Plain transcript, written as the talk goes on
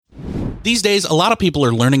These days, a lot of people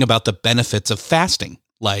are learning about the benefits of fasting,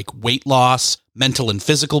 like weight loss, mental and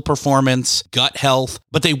physical performance, gut health,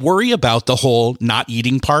 but they worry about the whole not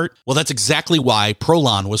eating part. Well, that's exactly why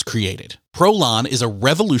Prolon was created. Prolon is a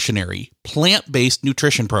revolutionary, plant-based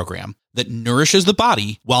nutrition program that nourishes the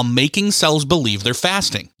body while making cells believe they're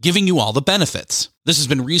fasting, giving you all the benefits. This has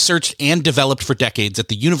been researched and developed for decades at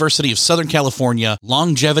the University of Southern California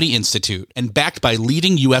Longevity Institute and backed by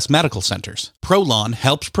leading U.S. medical centers. Prolon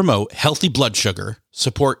helps promote healthy blood sugar,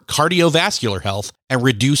 support cardiovascular health, and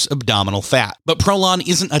reduce abdominal fat. But Prolon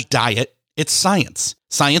isn't a diet, it's science.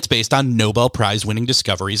 Science based on Nobel Prize-winning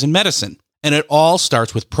discoveries in medicine. And it all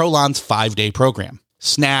starts with Prolon's 5-day program.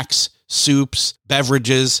 Snacks, soups,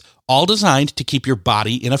 beverages, all designed to keep your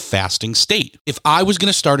body in a fasting state. If I was going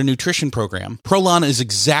to start a nutrition program, Prolon is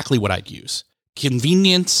exactly what I'd use.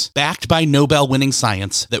 Convenience, backed by Nobel-winning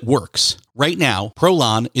science that works. Right now,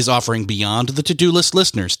 Prolon is offering Beyond the To-Do List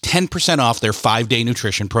listeners 10% off their 5-day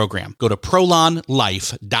nutrition program. Go to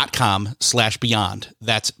prolonlife.com/beyond.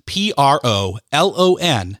 That's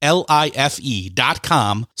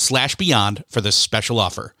PROLONLIFE.com/beyond for this special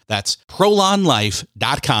offer. That's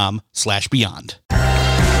prolonlife.com/beyond.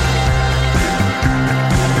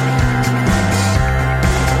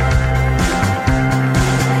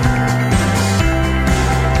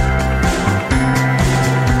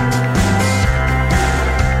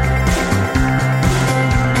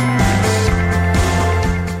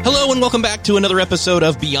 Hello and welcome back to another episode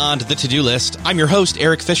of Beyond the To-Do List. I'm your host,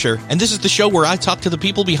 Eric Fisher, and this is the show where I talk to the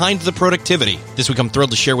people behind the productivity. This week I'm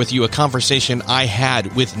thrilled to share with you a conversation I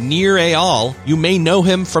had with Eyal. You may know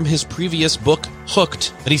him from his previous book,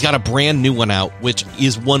 Hooked, but he's got a brand new one out, which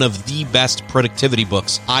is one of the best productivity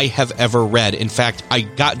books I have ever read. In fact, I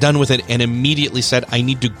got done with it and immediately said I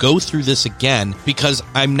need to go through this again because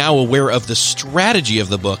I'm now aware of the strategy of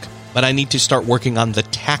the book, but I need to start working on the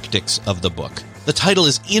tactics of the book. The title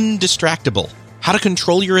is Indestractable: How to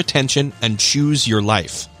Control Your Attention and Choose Your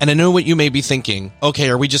Life. And I know what you may be thinking. Okay,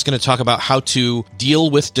 are we just going to talk about how to deal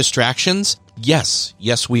with distractions? Yes,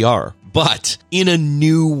 we are. But in a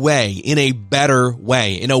new way, in a better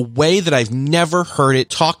way, in a way that I've never heard it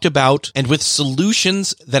talked about and with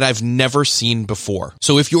solutions that I've never seen before.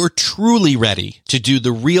 So if you're truly ready to do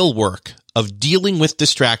the real work of dealing with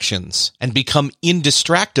distractions and become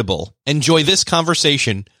indistractable, enjoy this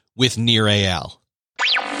conversation with Eyal.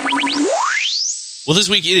 Well, this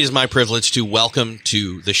week it is my privilege to welcome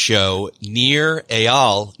to the show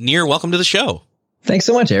Eyal. Welcome to the show. Thanks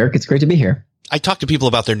so much, Eric. It's great to be here. I talk to people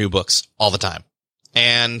about their new books all the time,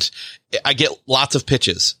 and I get lots of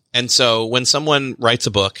pitches. And so when someone writes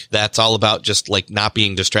a book that's all about just like not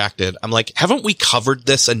being distracted, I'm like, haven't we covered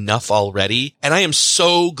this enough already? And I am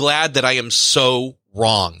so glad that I am so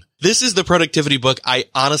wrong. This is the productivity book I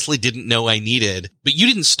honestly didn't know I needed, but you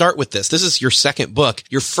didn't start with this. This is your second book.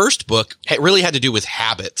 Your first book really had to do with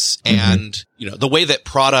habits and, the way that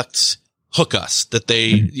products hook us, that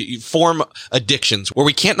they form addictions where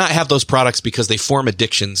we can't not have those products because they form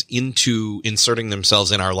addictions into inserting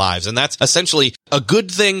themselves in our lives. And that's essentially a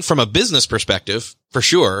good thing from a business perspective, for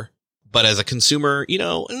sure. But as a consumer,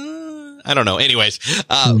 I don't know. Anyways,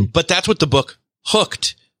 but that's what the book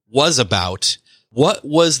Hooked was about. What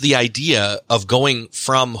was the idea of going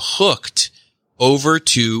from Hooked over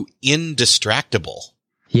to Indestractable?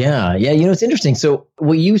 Yeah. It's interesting. So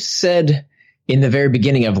what you said in the very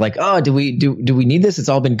beginning of like, oh, do we need this? It's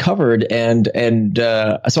all been covered. And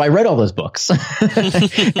so I read all those books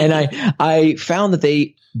and I found that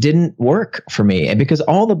they didn't work for me. And because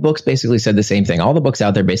all the books basically said the same thing. All the books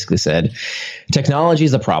out there basically said technology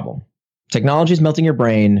is a problem. Technology is melting your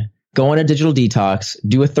brain. Go on a digital detox,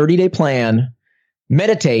 do a 30-day plan,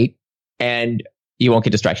 meditate, and you won't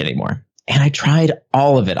get distracted anymore. And I tried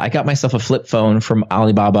all of it. I got myself a flip phone from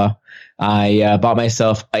Alibaba. I bought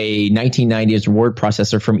myself a 1990s word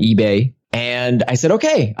processor from eBay. And I said,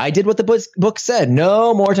 okay, I did what the book said.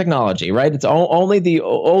 No more technology, right? It's only the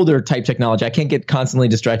older type technology. I can't get constantly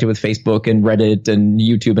distracted with Facebook and Reddit and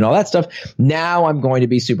YouTube and all that stuff. Now I'm going to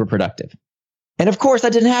be super productive. And of course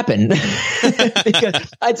that didn't happen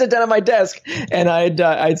because I'd sit down at my desk and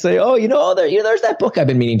I'd say, there's that book I've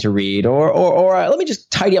been meaning to read, or let me just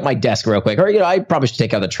tidy up my desk real quick, or I probably should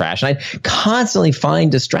take out the trash. And I'd constantly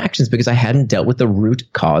find distractions because I hadn't dealt with the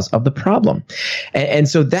root cause of the problem. And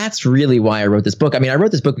so that's really why I wrote this book. I mean, I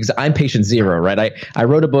wrote this book because I'm patient zero, right? I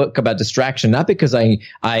wrote a book about distraction, not because I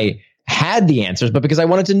had the answers, but because I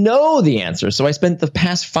wanted to know the answers. So I spent the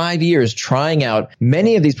past 5 years trying out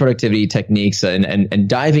many of these productivity techniques and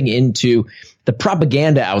diving into the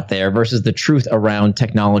propaganda out there versus the truth around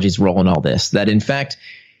technology's role in all this. That in fact,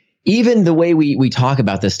 even the way we talk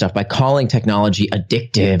about this stuff by calling technology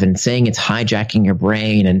addictive and saying it's hijacking your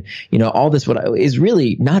brain and, all this is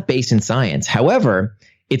really not based in science. However,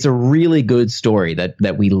 it's a really good story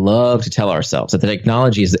that we love to tell ourselves, that the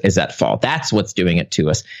technology is at fault. That's what's doing it to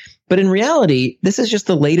us. But in reality, this is just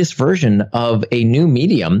the latest version of a new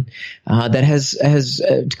medium that has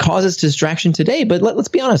causes distraction today. But let's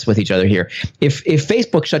be honest with each other here. If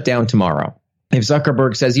Facebook shut down tomorrow, if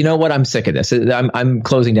Zuckerberg says, you know what, I'm sick of this. I'm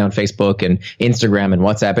closing down Facebook and Instagram and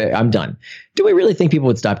WhatsApp. I'm done. Do we really think people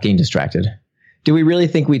would stop getting distracted? Do we really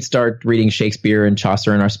think we'd start reading Shakespeare and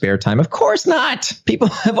Chaucer in our spare time? Of course not. People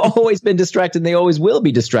have always been distracted. And they always will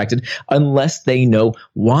be distracted unless they know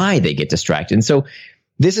why they get distracted. And so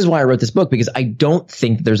this is why I wrote this book, because I don't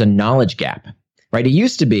think there's a knowledge gap, right? It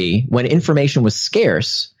used to be when information was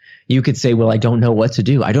scarce, you could say, well, I don't know what to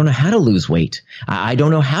do. I don't know how to lose weight. I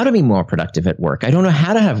don't know how to be more productive at work. I don't know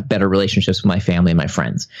how to have better relationships with my family and my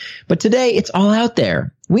friends. But today it's all out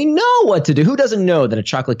there. We know what to do. Who doesn't know that a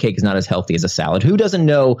chocolate cake is not as healthy as a salad? Who doesn't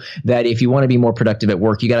know that if you want to be more productive at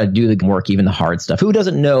work, you got to do the work, even the hard stuff? Who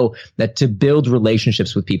doesn't know that to build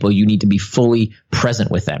relationships with people, you need to be fully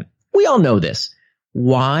present with them? We all know this.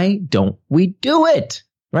 Why don't we do it?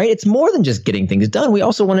 Right? It's more than just getting things done. We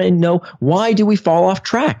also want to know, why do we fall off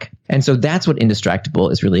track? And so that's what Indestractable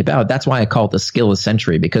is really about. That's why I call it the skill of the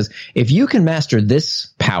century, because if you can master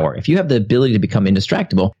this power, if you have the ability to become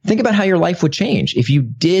indestructible, think about how your life would change. If you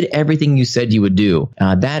did everything you said you would do,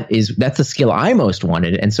 that's the skill I most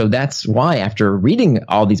wanted. And so that's why, after reading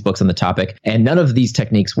all these books on the topic and none of these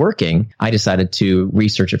techniques working, I decided to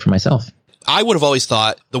research it for myself. I would have always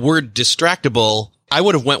thought the word distractible, I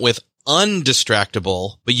would have went with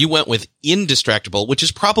undistractable, but you went with indestructible, which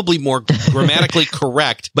is probably more grammatically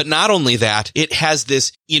correct. But not only that, it has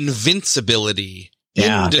this invincibility,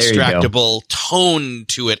 indestructible tone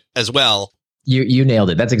to it as well. You nailed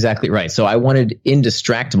it. That's exactly right. So I wanted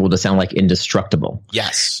indestructible to sound like indestructible.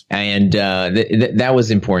 Yes. And that was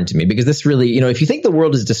important to me, because this really, if you think the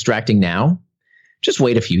world is distracting now, just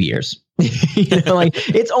wait a few years. There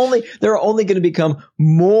are only going to become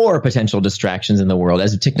more potential distractions in the world.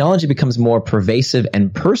 As technology becomes more pervasive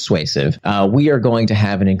and persuasive, we are going to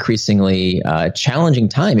have an increasingly challenging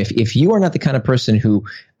time. If you are not the kind of person who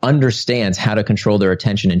understands how to control their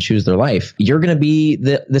attention and choose their life, you're going to be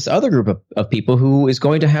this other group of people who is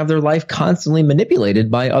going to have their life constantly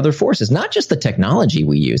manipulated by other forces, not just the technology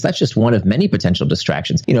we use. That's just one of many potential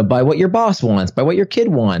distractions, by what your boss wants, by what your kid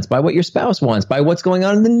wants, by what your spouse wants, by what's going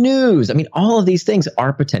on in the news. I mean, all of these things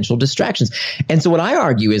are potential distractions. And so what I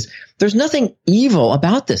argue is there's nothing evil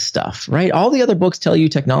about this stuff, right? All the other books tell you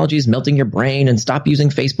technology is melting your brain and stop using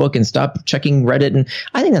Facebook and stop checking Reddit. And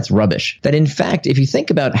I think that's rubbish. That in fact, if you think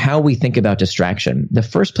about how we think about distraction, the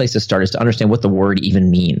first place to start is to understand what the word even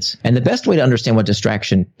means. And the best way to understand what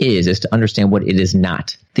distraction is to understand what it is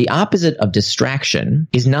not. The opposite of distraction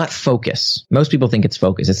is not focus. Most people think it's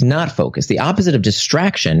focus. It's not focus. The opposite of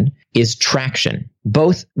distraction is traction.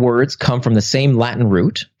 Both words come from the same Latin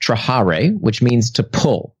root, trahare, which means to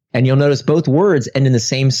pull. And you'll notice both words end in the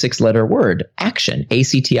same 6-letter word, action,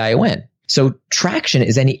 A-C-T-I-O-N. So traction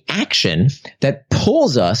is any action that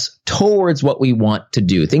pulls us towards what we want to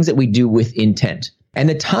do, things that we do with intent. And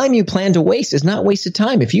the time you plan to waste is not wasted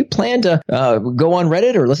time. If you plan to go on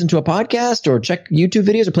Reddit or listen to a podcast or check YouTube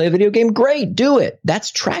videos or play a video game, great, do it.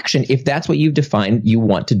 That's traction if that's what you've defined you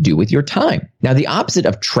want to do with your time. Now, the opposite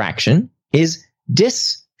of traction is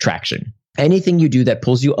distraction. Anything you do that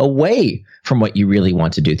pulls you away from what you really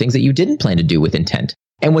want to do, things that you didn't plan to do with intent.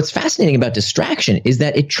 And what's fascinating about distraction is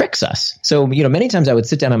that it tricks us. So, many times I would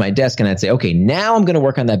sit down at my desk and I'd say, okay, now I'm going to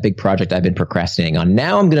work on that big project I've been procrastinating on.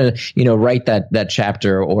 Now I'm going to, write that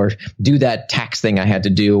chapter or do that tax thing I had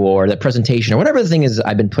to do or that presentation or whatever the thing is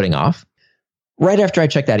I've been putting off. Right after I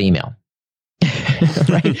check that email.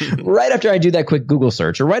 right after I do that quick Google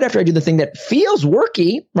search, or right after I do the thing that feels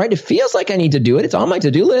worky, right? It feels like I need to do it. It's on my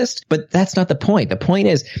to-do list, but that's not the point. The point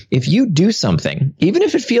is, if you do something, even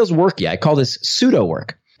if it feels worky, I call this pseudo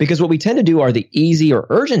work, because what we tend to do are the easy or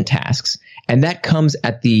urgent tasks, and that comes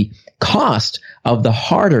at the cost of the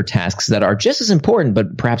harder tasks that are just as important,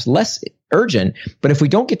 but perhaps less urgent. But if we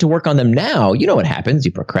don't get to work on them now, you know what happens.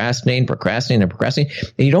 You procrastinate, and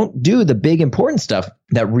you don't do the big important stuff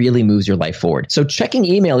that really moves your life forward. So checking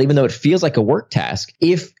email, even though it feels like a work task,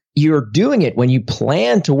 if you're doing it when you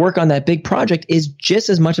plan to work on that big project, is just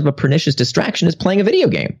as much of a pernicious distraction as playing a video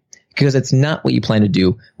game, because it's not what you plan to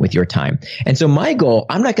do with your time. And so my goal,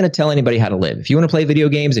 I'm not going to tell anybody how to live. If you want to play video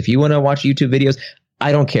games, if you want to watch YouTube videos,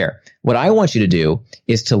 I don't care. What I want you to do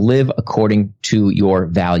is to live according to your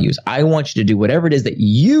values. I want you to do whatever it is that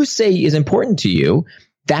you say is important to you.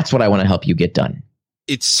 That's what I want to help you get done.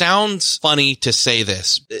 It sounds funny to say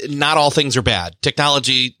this. Not all things are bad.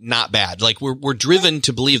 Technology, not bad. Like we're driven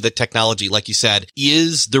to believe that technology, like you said,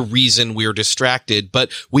 is the reason we're distracted,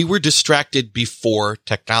 but we were distracted before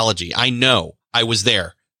technology. I know. I was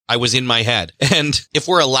there. I was in my head. And if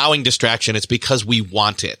we're allowing distraction, it's because we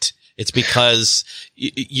want it. It's because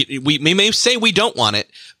we may say we don't want it,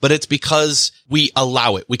 but it's because we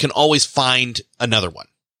allow it. We can always find another one.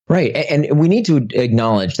 Right. And we need to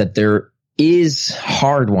acknowledge that there is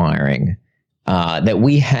hardwiring that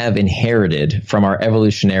we have inherited from our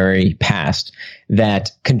evolutionary past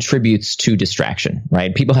that contributes to distraction,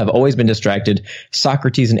 right? People have always been distracted.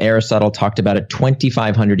 Socrates and Aristotle talked about it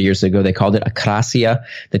 2,500 years ago. They called it akrasia,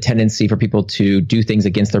 the tendency for people to do things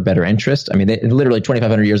against their better interest. I mean, literally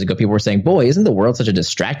 2,500 years ago, people were saying, boy, isn't the world such a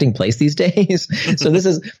distracting place these days? So this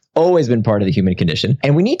has always been part of the human condition.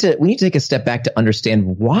 And we need to take a step back to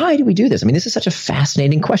understand, why do we do this? I mean, this is such a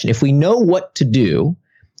fascinating question. If we know what to do,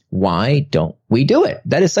 why don't we do it?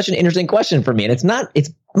 That is such an interesting question for me. And it's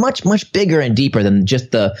much, much bigger and deeper than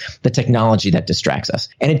just the technology that distracts us.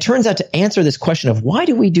 And it turns out to answer this question of why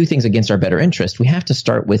do we do things against our better interest, we have to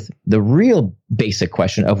start with the real basic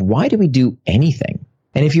question of why do we do anything?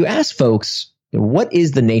 And if you ask folks, what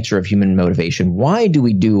is the nature of human motivation? Why do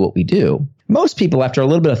we do what we do? Most people, after a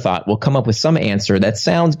little bit of thought, will come up with some answer that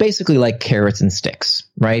sounds basically like carrots and sticks,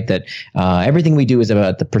 right? That everything we do is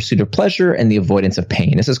about the pursuit of pleasure and the avoidance of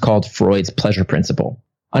pain. This is called Freud's pleasure principle.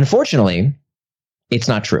 Unfortunately, it's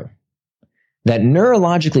not true. That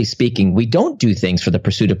neurologically speaking, we don't do things for the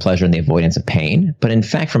pursuit of pleasure and the avoidance of pain, but in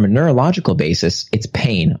fact, from a neurological basis, it's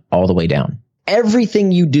pain all the way down.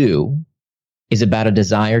 Everything you do is about a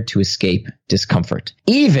desire to escape discomfort,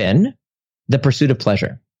 even the pursuit of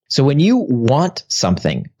pleasure. So when you want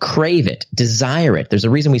something, crave it, desire it, there's a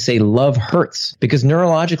reason we say love hurts, because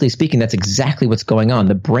neurologically speaking, that's exactly what's going on.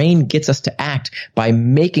 The brain gets us to act by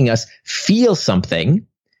making us feel something.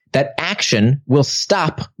 That action will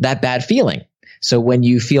stop that bad feeling. So when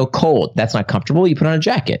you feel cold, that's not comfortable, you put on a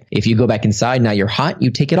jacket. If you go back inside, now you're hot,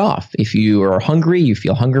 you take it off. If you are hungry, you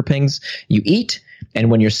feel hunger pangs, you eat.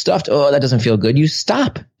 And when you're stuffed, oh, that doesn't feel good, you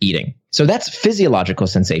stop eating. So that's physiological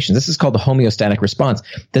sensations. This is called the homeostatic response.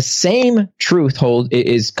 The same truth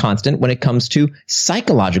is constant when it comes to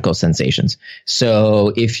psychological sensations.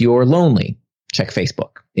 So if you're lonely, check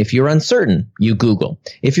Facebook. If you're uncertain, you Google.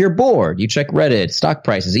 If you're bored, you check Reddit, stock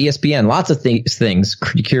prices, ESPN, lots of things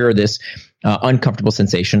cure this uncomfortable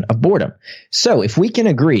sensation of boredom. So if we can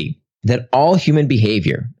agree that all human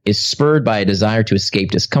behavior is spurred by a desire to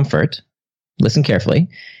escape discomfort, listen carefully,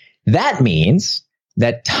 that means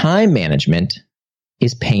that time management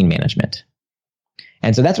is pain management.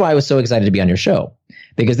 And so that's why I was so excited to be on your show,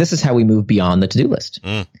 because this is how we move beyond the to-do list.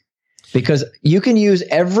 Because you can use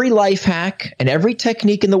every life hack and every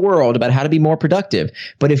technique in the world about how to be more productive.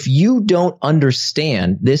 But if you don't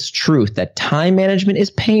understand this truth that time management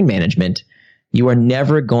is pain management, you are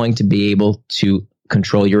never going to be able to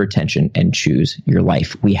control your attention and choose your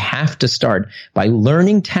life. We have to start by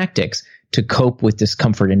learning tactics to cope with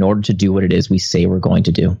discomfort in order to do what it is we say we're going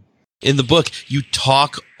to do. In the book, you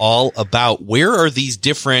talk all about where are these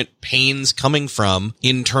different pains coming from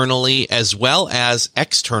internally as well as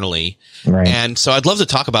externally. Right. And so I'd love to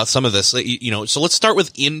talk about some of this, so let's start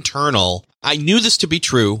with internal. I knew this to be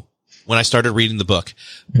true when I started reading the book,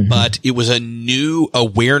 but it was a new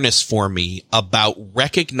awareness for me about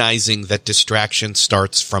recognizing that distraction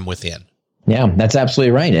starts from within. Yeah, that's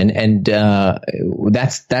absolutely right. And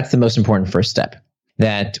that's the most important first step.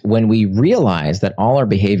 That when we realize that all our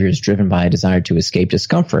behavior is driven by a desire to escape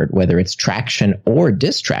discomfort, whether it's traction or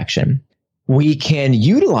distraction, we can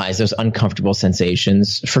utilize those uncomfortable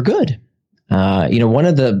sensations for good. One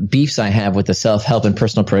of the beefs I have with the self-help and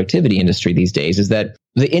personal productivity industry these days is that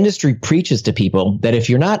the industry preaches to people that if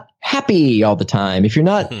you're not happy all the time, if you're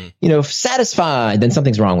not, satisfied, then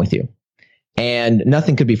something's wrong with you. And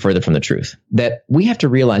nothing could be further from the truth. That we have to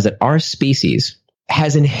realize that our species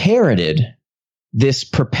has inherited this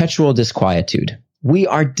perpetual disquietude. We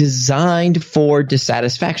are designed for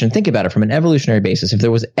dissatisfaction. Think about it from an evolutionary basis. If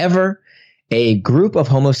there was ever a group of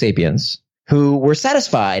Homo sapiens who were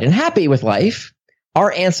satisfied and happy with life,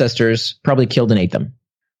 our ancestors probably killed and ate them.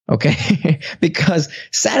 Okay? Because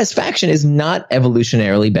satisfaction is not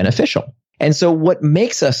evolutionarily beneficial. And so what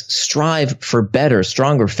makes us strive for better,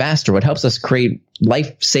 stronger, faster, what helps us create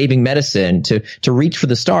life-saving medicine to reach for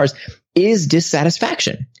the stars is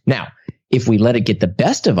dissatisfaction. Now, if we let it get the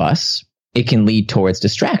best of us, it can lead towards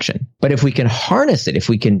distraction. But if we can harness it, if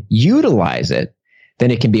we can utilize it,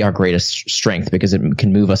 then it can be our greatest strength because it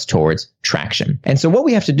can move us towards traction. And so what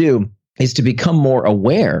we have to do is to become more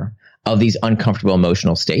aware of these uncomfortable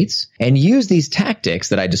emotional states and use these tactics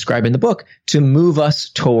that I describe in the book to move us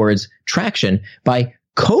towards traction by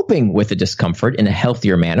coping with the discomfort in a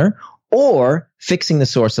healthier manner or fixing the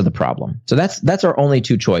source of the problem. So that's our only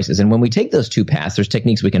two choices. And when we take those two paths, there's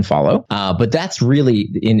techniques we can follow. But that's really,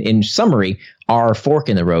 in summary, our fork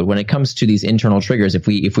in the road. When it comes to these internal triggers, if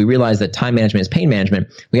we realize that time management is pain management,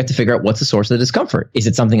 we have to figure out what's the source of the discomfort. Is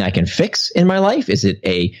it something I can fix in my life? Is it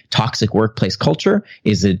a toxic workplace culture?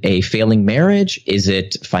 Is it a failing marriage? Is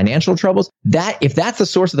it financial troubles? If that's the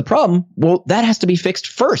source of the problem, well, that has to be fixed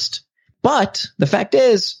first. But the fact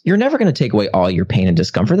is, you're never going to take away all your pain and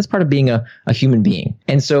discomfort. That's part of being a human being.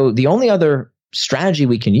 And so the only other strategy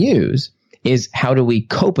we can use is how do we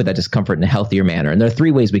cope with that discomfort in a healthier manner? And there are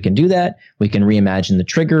three ways we can do that. We can reimagine the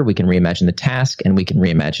trigger, we can reimagine the task, and we can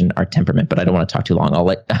reimagine our temperament. But I don't want to talk too long. I'll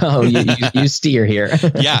let you steer here.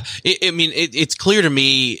 Yeah. It's clear to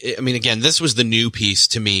me. I mean, again, this was the new piece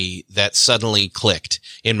to me that suddenly clicked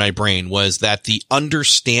in my brain, was that the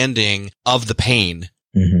understanding of the pain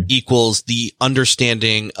equals the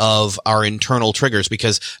understanding of our internal triggers,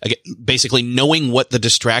 because again, basically knowing what the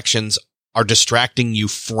distractions are distracting you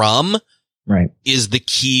from is the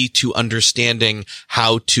key to understanding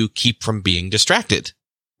how to keep from being distracted.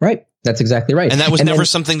 Right. That's exactly right. And that was never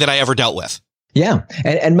something that I ever dealt with. Yeah.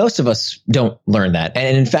 And most of us don't learn that.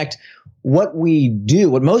 And in fact, what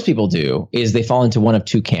most people do is they fall into one of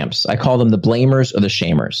two camps. I call them the blamers or the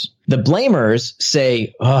shamers. The blamers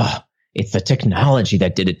say, it's the technology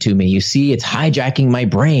that did it to me. You see, it's hijacking my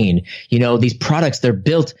brain. These products, they're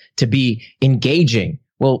built to be engaging.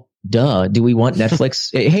 Well, duh. Do we want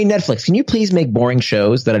Netflix? Hey, Netflix, can you please make boring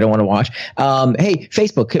shows that I don't want to watch? Hey,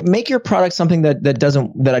 Facebook, make your product something that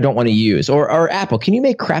I don't want to use. Or Apple, can you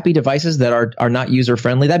make crappy devices that are not user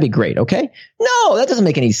friendly? That'd be great. Okay. No, that doesn't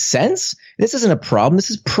make any sense. This isn't a problem.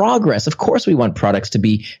 This is progress. Of course we want products to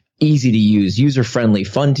be easy to use, user-friendly,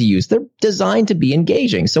 fun to use. They're designed to be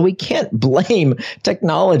engaging. So we can't blame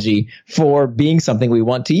technology for being something we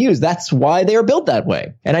want to use. That's why they are built that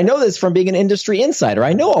way. And I know this from being an industry insider.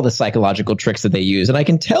 I know all the psychological tricks that they use. And I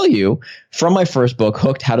can tell you from my first book,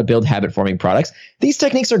 Hooked, How to Build Habit-Forming Products, these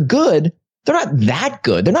techniques are good. They're not that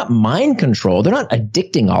good. They're not mind control. They're not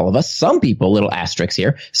addicting all of us. Some people, little asterisks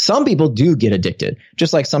here, some people do get addicted.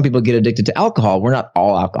 Just like some people get addicted to alcohol. We're not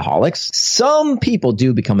all alcoholics. Some people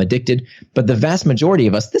do become addicted, but the vast majority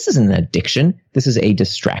of us, this isn't an addiction. This is a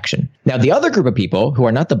distraction. Now, the other group of people who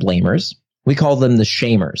are not the blamers, we call them the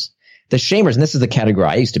shamers. The shamers, and this is the category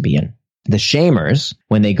I used to be in. The shamers,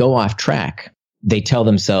 when they go off track, they tell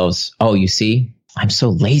themselves, oh, you see, I'm so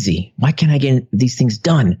lazy. Why can't I get these things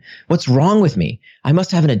done? What's wrong with me? I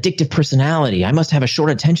must have an addictive personality. I must have a short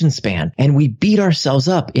attention span. And we beat ourselves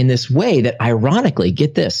up in this way that ironically,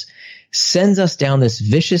 get this, sends us down this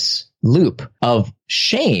vicious loop of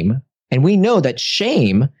shame. And we know that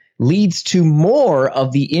shame leads to more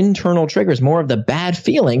of the internal triggers, more of the bad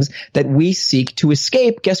feelings that we seek to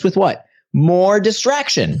escape. Guess with what? More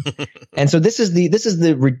distraction. And so this is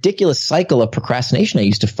the ridiculous cycle of procrastination I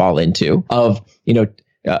used to fall into of,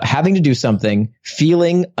 having to do something,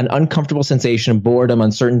 feeling an uncomfortable sensation, boredom,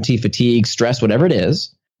 uncertainty, fatigue, stress, whatever it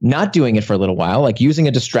is, not doing it for a little while, like using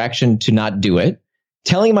a distraction to not do it,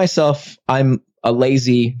 telling myself I'm a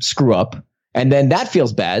lazy screw up, and then that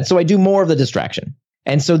feels bad. So I do more of the distraction.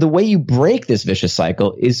 And so the way you break this vicious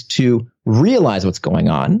cycle is to realize what's going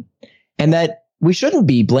on, and that we shouldn't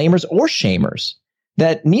be blamers or shamers,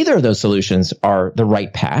 that neither of those solutions are the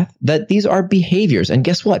right path, that these are behaviors. And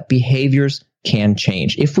guess what? Behaviors can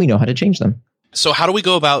change if we know how to change them. So how do we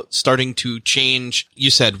go about starting to change? You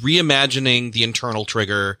said reimagining the internal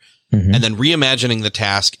trigger and then reimagining the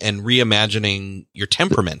task and reimagining your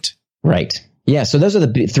temperament. Right. Yeah. So those are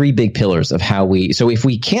the three big pillars of how so if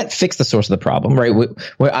we can't fix the source of the problem, right?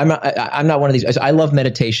 I'm not one of these. I love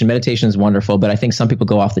meditation. Meditation is wonderful, but I think some people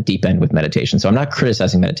go off the deep end with meditation. So I'm not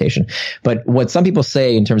criticizing meditation, but what some people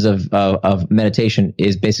say in terms of meditation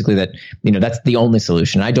is basically that, that's the only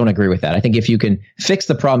solution. I don't agree with that. I think if you can fix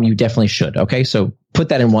the problem, you definitely should. Okay. So put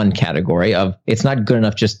that in one category of it's not good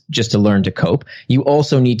enough just to learn to cope. You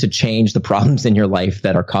also need to change the problems in your life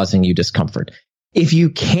that are causing you discomfort. If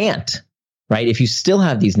you can't, right? If you still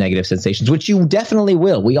have these negative sensations, which you definitely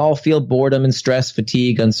will, we all feel boredom and stress,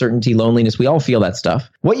 fatigue, uncertainty, loneliness. We all feel that stuff.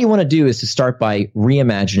 What you want to do is to start by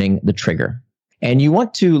reimagining the trigger. And you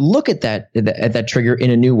want to look at that trigger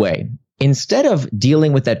in a new way. Instead of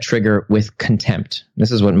dealing with that trigger with contempt,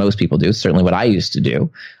 this is what most people do, certainly what I used to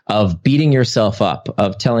do, of beating yourself up,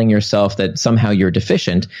 of telling yourself that somehow you're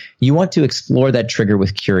deficient, you want to explore that trigger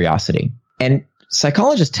with curiosity. And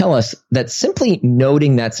psychologists tell us that simply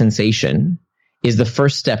noting that sensation is the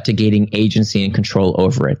first step to gaining agency and control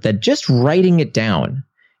over it, that just writing it down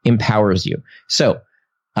empowers you. So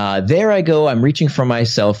there I go. I'm reaching for my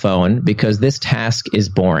cell phone because this task is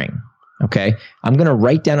boring. Okay. I'm going to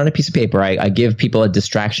write down on a piece of paper. I give people a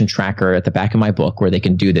distraction tracker at the back of my book where they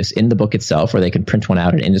can do this in the book itself, or they can print one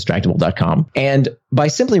out at indestractable.com. And by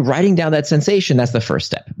simply writing down that sensation, that's the first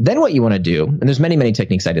step. Then what you want to do, and there's many, many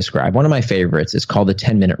techniques I describe. One of my favorites is called the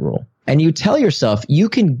 10-minute rule. And you tell yourself you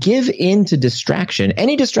can give in to distraction,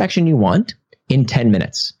 any distraction you want, in 10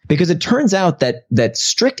 minutes. Because it turns out that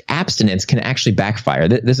strict abstinence can actually backfire.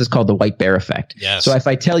 This is called the white bear effect. Yes. So if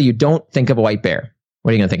I tell you, don't think of a white bear,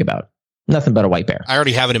 what are you going to think about? Nothing but a white bear. I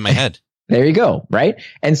already have it in my head. There you go. Right.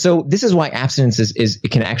 And so this is why abstinence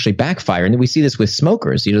it can actually backfire. And we see this with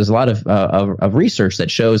smokers. There's a lot of research that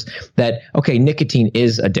shows that, okay, nicotine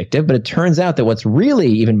is addictive, but it turns out that what's really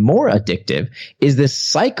even more addictive is this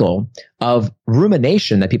cycle of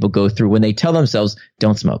rumination that people go through when they tell themselves,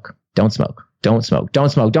 don't smoke, don't smoke. Don't smoke,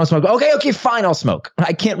 don't smoke, don't smoke. Okay, fine, I'll smoke.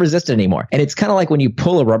 I can't resist it anymore. And it's kind of like when you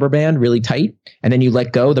pull a rubber band really tight and then you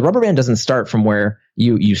let go. The rubber band doesn't start from where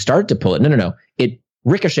you start to pull it. No. It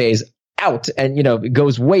ricochets out and, it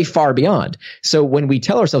goes way far beyond. So when we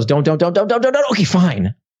tell ourselves, don't, okay,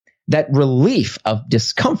 fine. That relief of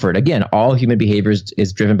discomfort, again, all human behavior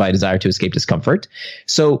is driven by a desire to escape discomfort.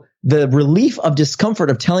 So the relief of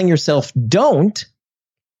discomfort of telling yourself don't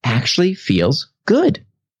actually feels good.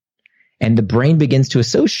 And the brain begins to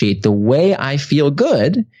associate the way I feel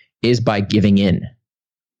good is by giving in.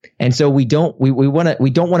 And so we don't want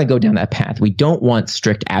to go down that path. We don't want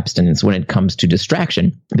strict abstinence when it comes to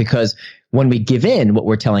distraction, because when we give in, what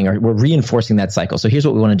we're reinforcing that cycle. So here's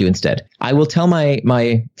what we want to do instead. I will tell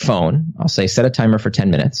my phone, I'll say, set a timer for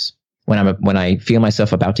 10 minutes when I feel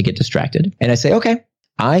myself about to get distracted. And I say, okay,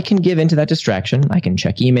 I can give into that distraction. I can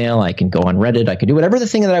check email. I can go on Reddit. I can do whatever the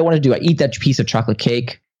thing that I want to do. I eat that piece of chocolate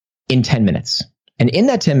cake in 10 minutes. And in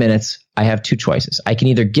that 10 minutes, I have two choices. I can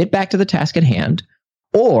either get back to the task at hand,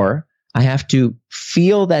 or I have to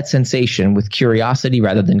feel that sensation with curiosity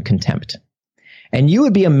rather than contempt. And you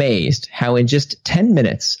would be amazed how in just 10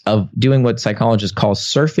 minutes of doing what psychologists call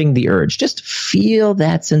surfing the urge, just feel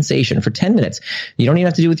that sensation for 10 minutes. You don't even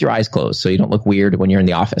have to do it with your eyes closed so you don't look weird when you're in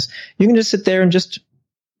the office. You can just sit there and just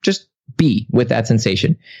be with that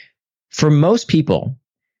sensation. For most people,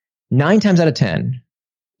 9 times out of 10,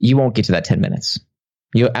 you won't get to that 10 minutes.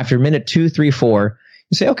 After minute 2, 3, 4,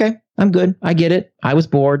 you say, okay, I'm good. I get it. I was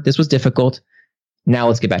bored. This was difficult. Now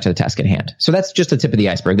let's get back to the task at hand. So that's just the tip of the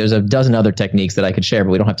iceberg. There's a dozen other techniques that I could share, but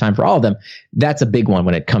we don't have time for all of them. That's a big one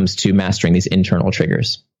when it comes to mastering these internal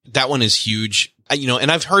triggers. That one is huge.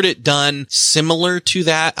 And I've heard it done similar to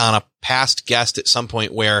that on a past guest at some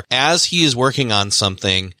point, where as he is working on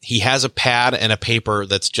something, he has a pad and a paper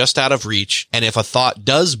that's just out of reach. And if a thought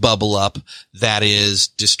does bubble up that is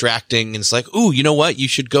distracting, and it's like, ooh, you know what? You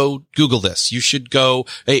should go Google this. You should go,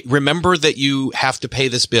 hey, remember that you have to pay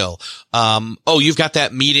this bill. You've got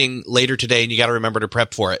that meeting later today and you got to remember to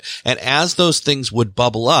prep for it. And as those things would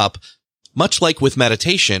bubble up, much like with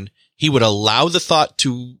meditation, he would allow the thought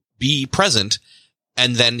to be present,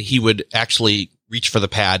 and then he would actually reach for the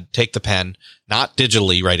pad, take the pen, not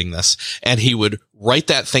digitally writing this, and he would write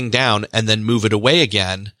that thing down and then move it away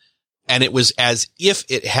again. And it was as if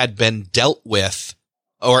it had been dealt with,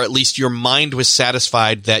 or at least your mind was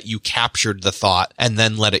satisfied that you captured the thought and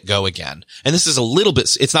then let it go again. And this is a little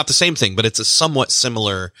bit, it's not the same thing, but it's a somewhat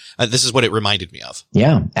similar, this is what it reminded me of.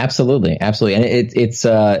 Yeah, absolutely. Absolutely. And it's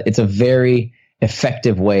a very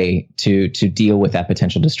effective way to deal with that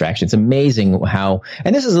potential distraction. It's amazing how,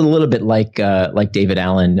 and this is a little bit like David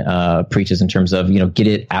Allen preaches in terms of, get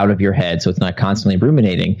it out of your head so it's not constantly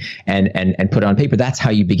ruminating and put it on paper. That's how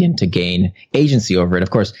you begin to gain agency over it. Of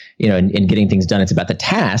course, in getting things done, it's about the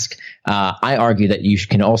task. I argue that you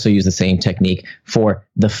can also use the same technique for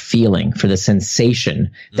the feeling, for the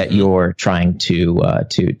sensation that you're trying to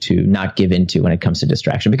not give into when it comes to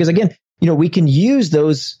distraction. Because again, we can use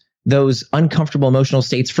those uncomfortable emotional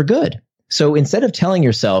states for good. So instead of telling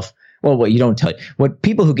yourself, what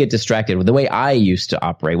people who get distracted, the way I used to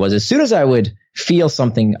operate was, as soon as I would feel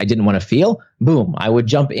something I didn't want to feel, boom, I would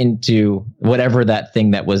jump into whatever that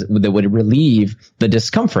thing that would relieve the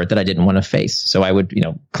discomfort that I didn't want to face. So I would,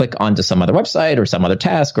 click onto some other website or some other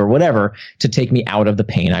task or whatever to take me out of the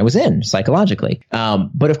pain I was in psychologically.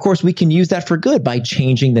 But of course we can use that for good by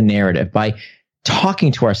changing the narrative, by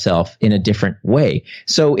talking to ourselves in a different way.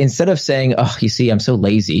 So instead of saying, oh, you see, I'm so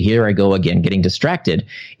lazy, here I go again, getting distracted.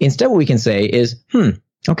 Instead, what we can say is,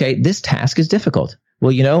 okay, this task is difficult.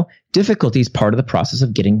 Well, difficulty is part of the process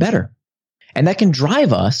of getting better. And that can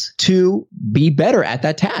drive us to be better at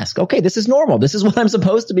that task. Okay, this is normal. This is what I'm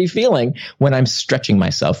supposed to be feeling when I'm stretching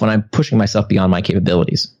myself, when I'm pushing myself beyond my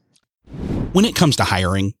capabilities. When it comes to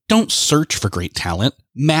hiring, don't search for great talent.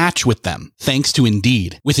 Match with them, thanks to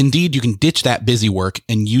Indeed. With Indeed, you can ditch that busy work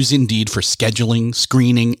and use Indeed for scheduling,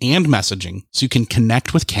 screening, and messaging so you can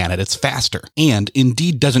connect with candidates faster. And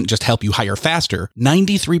Indeed doesn't just help you hire faster.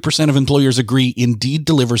 93% of employers agree Indeed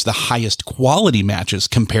delivers the highest quality matches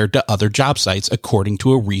compared to other job sites, according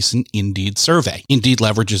to a recent Indeed survey. Indeed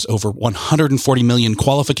leverages over 140 million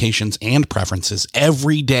qualifications and preferences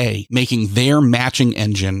every day, making their matching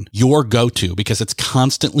engine your go-to because it's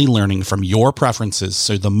constantly learning from your preferences.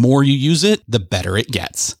 So the more you use it, the better it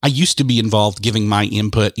gets. I used to be involved giving my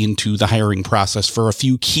input into the hiring process for a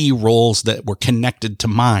few key roles that were connected to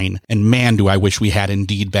mine. And man, do I wish we had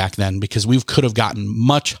Indeed back then, because we could have gotten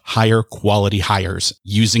much higher quality hires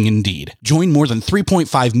using Indeed. Join more than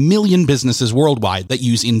 3.5 million businesses worldwide that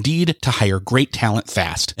use Indeed to hire great talent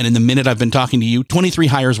fast. And in the minute I've been talking to you, 23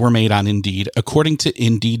 hires were made on Indeed, according to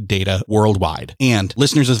Indeed data worldwide. And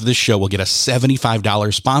listeners of this show will get a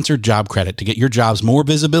 $75 sponsored job credit to get your jobs more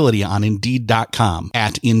visibility on Indeed.com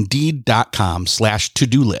at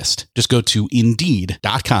Indeed.com/to-do list. Just go to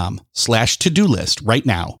Indeed.com/to-do list right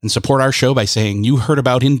now and support our show by saying you heard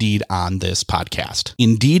about Indeed on this podcast.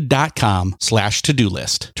 Indeed.com/to-do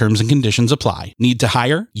list. Terms and conditions apply. Need to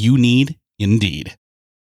hire? You need Indeed.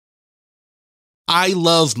 I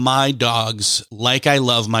love my dogs like I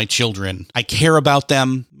love my children. I care about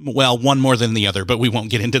them. Well, one more than the other, but we won't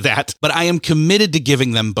get into that. But I am committed to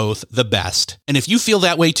giving them both the best. And if you feel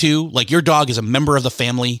that way too, like your dog is a member of the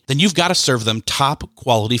family, then you've got to serve them top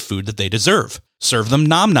quality food that they deserve. Serve them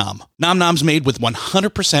Nom Nom. Nom Nom's made with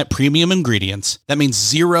 100% premium ingredients. That means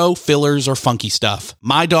zero fillers or funky stuff.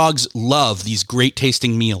 My dogs love these great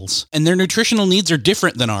tasting meals, and their nutritional needs are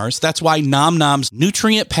different than ours. That's why Nom Nom's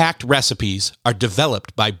nutrient-packed recipes are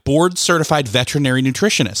developed by board-certified veterinary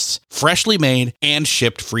nutritionists, freshly made and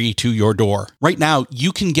shipped free to your door. Right now,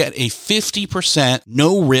 you can get a 50%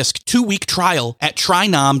 no-risk 2-week trial at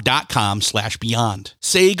trynom.com/beyond.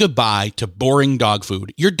 Say goodbye to boring dog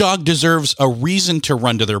food. Your dog deserves a reason to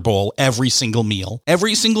run to their bowl every single meal,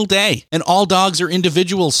 every single day. And all dogs are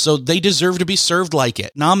individuals, so they deserve to be served like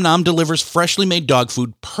it. Nom Nom delivers freshly made dog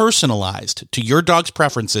food personalized to your dog's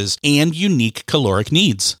preferences and unique caloric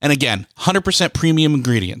needs. And again, 100% premium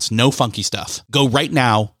ingredients, no funky stuff. Go right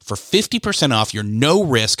now for 50% off your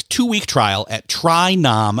no-risk 2-week trial at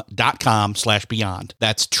trynom.com/beyond.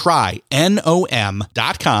 That's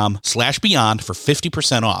trynom.com/beyond for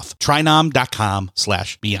 50% off.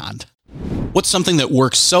 trynom.com/beyond. What's something that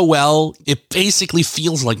works so well, it basically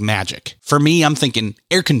feels like magic? For me, I'm thinking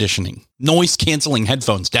air conditioning, noise-canceling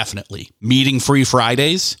headphones, definitely. Meeting-free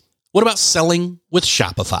Fridays? What about selling with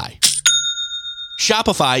Shopify?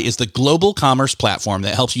 Shopify is the global commerce platform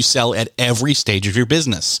that helps you sell at every stage of your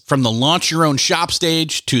business. From the launch your own shop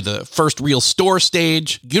stage to the first real store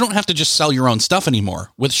stage, you don't have to just sell your own stuff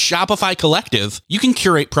anymore. With Shopify Collective, you can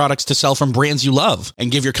curate products to sell from brands you love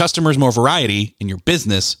and give your customers more variety and your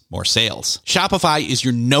business more sales. Shopify is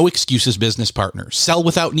your no excuses business partner. Sell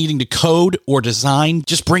without needing to code or design.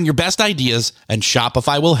 Just bring your best ideas and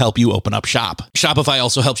Shopify will help you open up shop. Shopify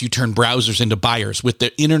also helps you turn browsers into buyers with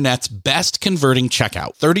the internet's best converting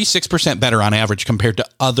checkout, 36% better on average compared to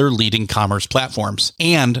other leading commerce platforms,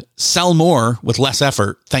 and sell more with less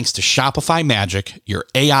effort thanks to Shopify Magic, your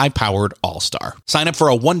AI-powered all-star. Sign up for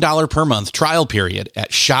a $1 per month trial period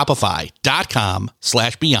at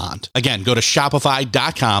shopify.com/beyond. Again, go to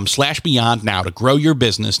shopify.com/beyond now to grow your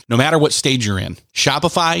business no matter what stage you're in.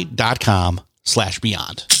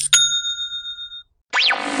 Shopify.com/beyond.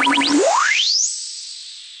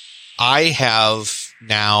 I have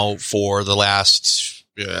now for the last,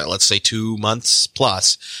 let's say 2 months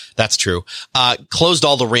plus, that's true, closed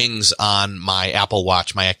all the rings on my Apple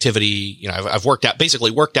Watch, my activity. I've worked out,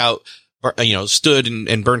 stood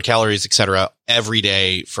and burned calories, etc. every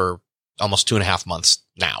day for almost 2.5 months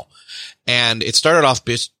now. And it started off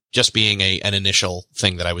just being an initial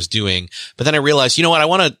thing that I was doing. But then I realized, you know what? I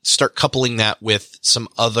want to start coupling that with some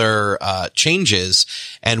other changes.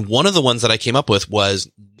 And one of the ones that I came up with was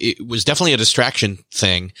definitely a distraction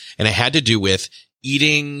thing. And it had to do with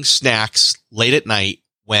eating snacks late at night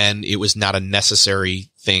when it was not a necessary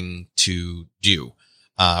thing to do.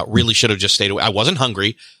 Really should have just stayed away. I wasn't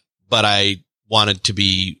hungry, but I wanted to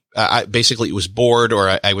be, basically it was bored,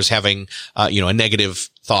 or I was having, a negative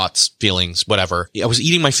thoughts, feelings, whatever. I was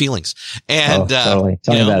eating my feelings. And,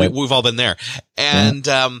 totally. We've all been there. And,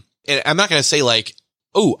 and I'm not going to say like,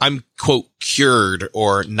 oh, I'm quote cured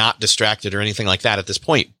or not distracted or anything like that at this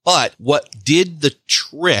point. But what did the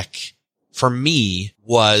trick for me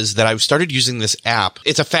was that I started using this app.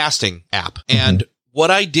 It's a fasting app. And what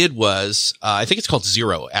I did was, I think it's called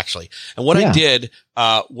Zero, actually. And what I did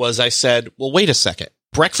was I said, well, wait a second.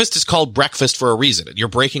 Breakfast is called breakfast for a reason. You're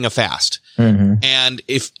breaking a fast. And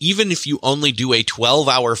even if you only do a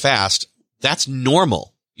 12-hour fast, that's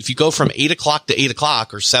normal. If you go from 8 o'clock to 8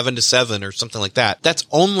 o'clock or 7 to 7 or something like that, that's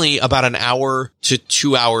only about an hour to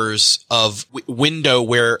 2 hours of window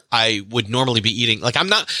where I would normally be eating. Like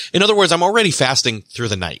in other words, I'm already fasting through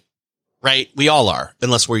the night, right? We all are,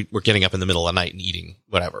 unless we're getting up in the middle of the night and eating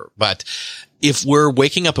whatever. But if we're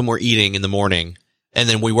waking up and we're eating in the morning and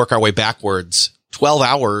then we work our way backwards, 12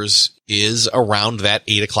 hours is around that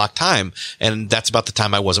 8 o'clock time. And that's about the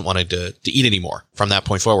time I wasn't wanting to eat anymore from that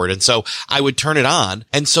point forward. And so I would turn it on.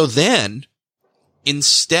 And so then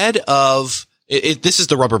instead of this is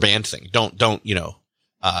the rubber band thing. Don't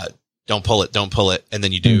pull it. And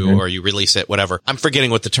then you do, or you release it, whatever. I'm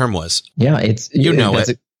forgetting what the term was. Yeah. It's, no,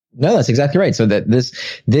 that's exactly right. So that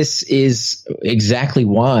this is exactly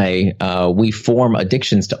why, we form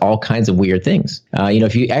addictions to all kinds of weird things.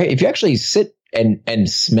 If you actually sit and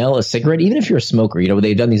smell a cigarette, even if you're a smoker,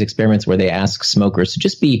 they've done these experiments where they ask smokers to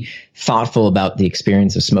just be thoughtful about the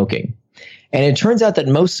experience of smoking. And it turns out that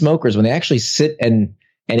most smokers, when they actually sit and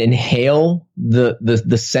inhale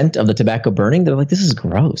the scent of the tobacco burning, they're like, this is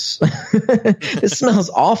gross. This smells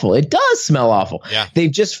awful. It does smell awful. Yeah. They've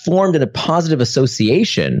just formed a positive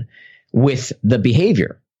association with the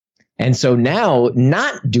behavior. And so now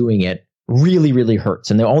not doing it really, really hurts.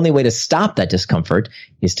 And the only way to stop that discomfort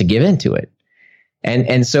is to give into it.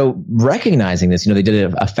 And so recognizing this, they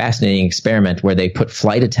did a fascinating experiment where they put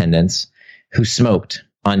flight attendants who smoked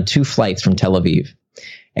on 2 flights from Tel Aviv.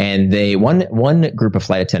 And one group of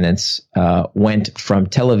flight attendants went from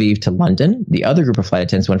Tel Aviv to London. The other group of flight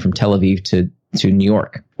attendants went from Tel Aviv to New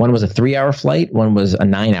York. One was a 3-hour flight. One was a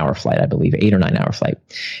 9-hour flight, I believe, 8 or 9 hour flight.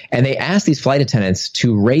 And they asked these flight attendants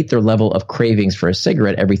to rate their level of cravings for a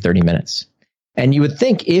cigarette every 30 minutes. And you would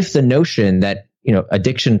think if the notion that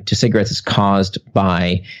addiction to cigarettes is caused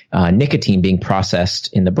by nicotine being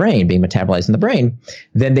processed in the brain, being metabolized in the brain,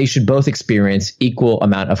 then they should both experience equal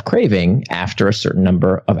amount of craving after a certain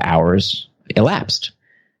number of hours elapsed.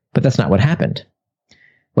 But that's not what happened.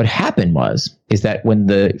 What happened is that when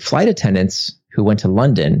the flight attendants who went to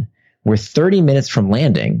London were 30 minutes from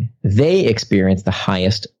landing, they experienced the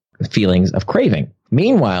highest feelings of craving.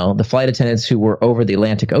 Meanwhile, the flight attendants who were over the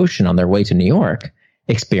Atlantic Ocean on their way to New York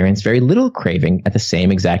experienced very little craving at the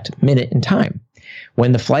same exact minute in time.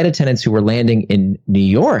 When the flight attendants who were landing in New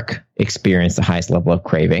York experienced the highest level of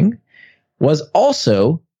craving was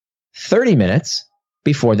also 30 minutes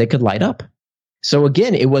before they could light up. So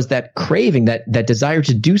again, it was that craving, that desire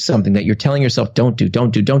to do something that you're telling yourself, don't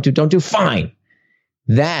do, fine.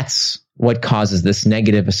 That's what causes this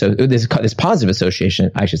this positive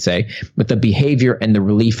association, I should say, with the behavior and the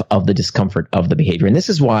relief of the discomfort of the behavior. And this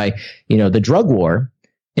is why, the drug war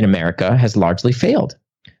in America has largely failed,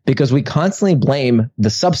 because we constantly blame the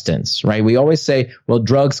substance, right? We always say, well,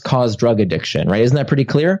 drugs cause drug addiction, right? Isn't that pretty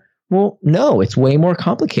clear? Well, no, it's way more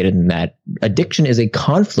complicated than that. Addiction is a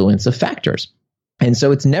confluence of factors. And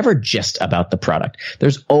so it's never just about the product.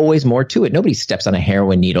 There's always more to it. Nobody steps on a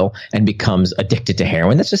heroin needle and becomes addicted to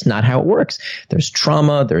heroin. That's just not how it works. There's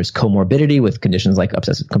trauma. There's comorbidity with conditions like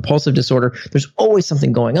obsessive compulsive disorder. There's always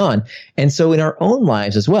something going on. And so in our own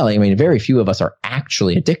lives as well, very few of us are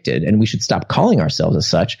actually addicted, and we should stop calling ourselves as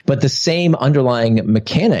such. But the same underlying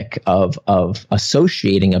mechanic of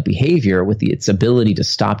associating a behavior with its ability to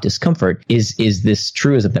stop discomfort is this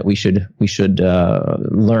truism that we should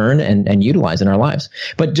learn and utilize in our lives.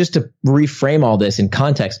 But just to reframe all this in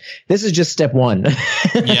context, this is just step one.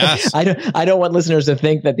 Yes. I don't want listeners to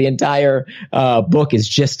think that the entire book is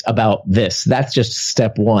just about this. That's just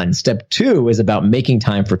step one. Step two is about making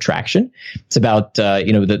time for traction. It's about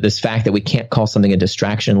this fact that we can't call something a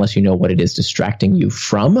distraction unless you know what it is distracting you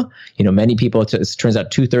from. Many people, it turns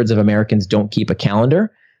out 2/3 of Americans don't keep a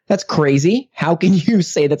calendar. That's crazy. How can you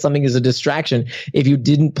say that something is a distraction if you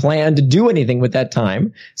didn't plan to do anything with that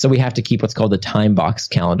time? So we have to keep what's called a time box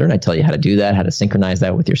calendar. And I tell you how to do that, how to synchronize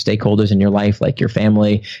that with your stakeholders in your life, like your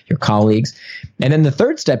family, your colleagues. And then the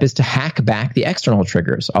third step is to hack back the external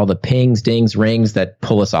triggers, all the pings, dings, rings that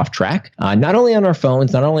pull us off track, not only on our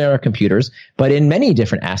phones, not only on our computers, but in many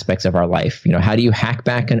different aspects of our life. How do you hack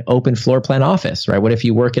back an open floor plan office, right? What if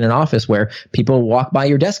you work in an office where people walk by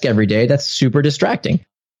your desk every day? That's super distracting.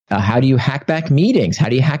 How do you hack back meetings? How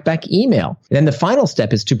do you hack back email? And then the final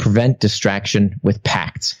step is to prevent distraction with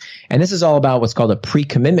pacts. And this is all about what's called a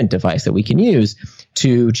pre-commitment device that we can use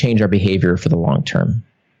to change our behavior for the long term.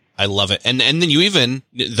 I love it. And then you even,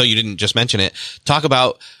 though you didn't just mention it, talk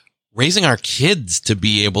about raising our kids to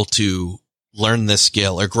be able to learn this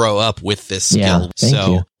skill or grow up with this skill. Thank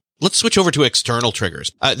you. Let's switch over to external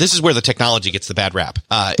triggers. This is where the technology gets the bad rap,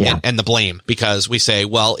 and the blame, because we say,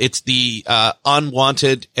 well, it's the,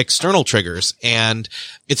 unwanted external triggers, and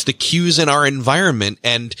it's the cues in our environment,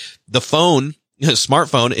 and the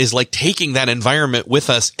smartphone is like taking that environment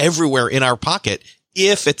with us everywhere in our pocket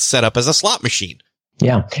if it's set up as a slot machine.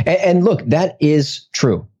 Yeah. And look, that is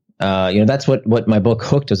true. That's what my book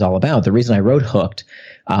Hooked is all about. The reason I wrote Hooked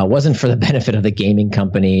wasn't for the benefit of the gaming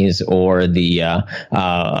companies or the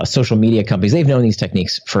social media companies. They've known these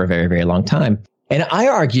techniques for a very, very long time. And I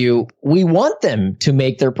argue we want them to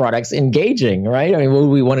make their products engaging, right? I mean, would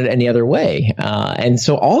we want it any other way? And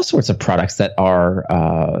so all sorts of products that are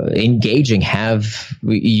engaging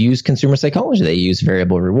use consumer psychology. They use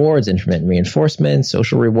variable rewards, intermittent reinforcement,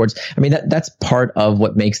 social rewards. I mean, that's part of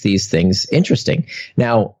what makes these things interesting.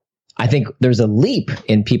 Now, I think there's a leap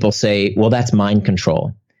in people say, well, that's mind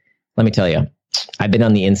control. Let me tell you, I've been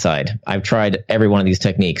on the inside. I've tried every one of these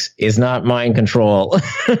techniques. It's not mind control.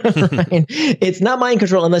 Right? It's not mind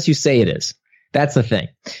control unless you say it is. That's the thing.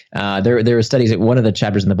 There are studies. One of the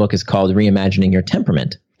chapters in the book is called Reimagining Your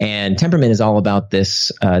Temperament. And temperament is all about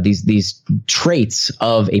these traits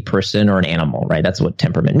of a person or an animal, right? That's what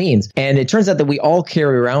temperament means. And it turns out that we all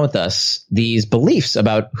carry around with us these beliefs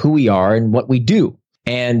about who we are and what we do.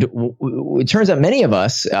 And it turns out many of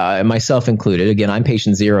us, myself included, again, I'm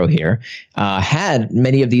patient zero here, had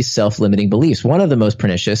many of these self-limiting beliefs. One of the most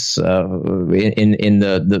pernicious, in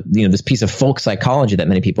this piece of folk psychology that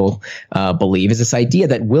many people, believe is this idea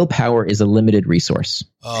that willpower is a limited resource.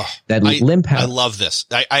 Oh, I love this.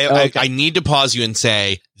 I need to pause you and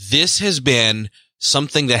say, this has been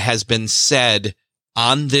something that has been said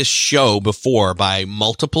on this show before by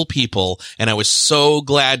multiple people. And I was so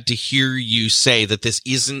glad to hear you say that this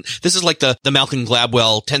is like the Malcolm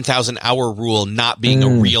Gladwell 10,000 hour rule not being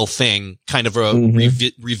a real thing, kind of a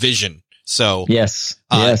revision. So yes,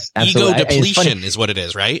 absolutely. Ego depletion is what it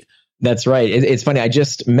is, right? That's right. It's funny. I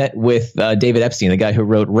just met with David Epstein, the guy who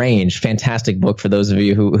wrote Range. Fantastic book for those of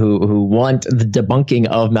you who want the debunking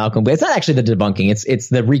of Malcolm. It's not actually the debunking. It's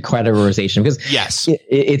the recategorization, because yes,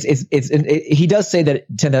 he does say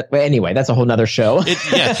that. Anyway, that's a whole nother show.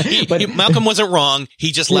 Malcolm wasn't wrong.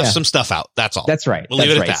 He just left some stuff out. That's all. That's right. We'll leave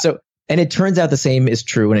it at that. So, and it turns out the same is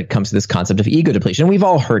true when it comes to this concept of ego depletion. We've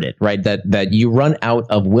all heard it, right? That you run out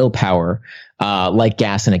of willpower like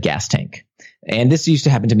gas in a gas tank. And this used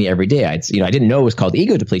to happen to me every day. I didn't know it was called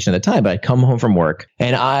ego depletion at the time, but I'd come home from work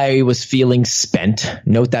and I was feeling spent.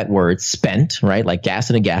 Note that word, spent, right? Like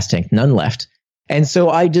gas in a gas tank, none left. And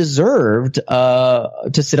so I deserved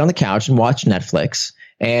to sit on the couch and watch Netflix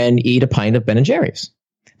and eat a pint of Ben & Jerry's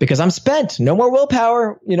because I'm spent. No more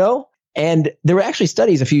willpower, And there were actually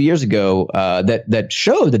studies a few years ago that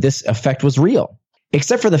showed that this effect was real,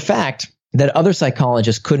 except for the fact that other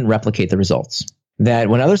psychologists couldn't replicate the results. That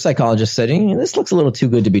when other psychologists said, this looks a little too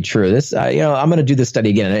good to be true. This, I'm going to do this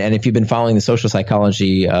study again. And if you've been following the social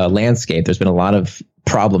psychology landscape, there's been a lot of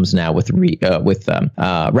problems now with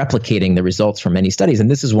replicating the results from many studies.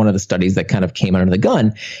 And this is one of the studies that kind of came under the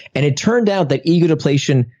gun. And it turned out that ego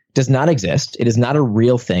depletion does not exist. It is not a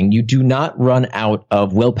real thing. You do not run out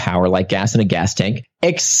of willpower like gas in a gas tank,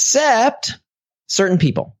 except certain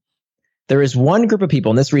people. There is one group of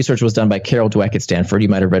people, and this research was done by Carol Dweck at Stanford. You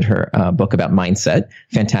might have read her book about mindset.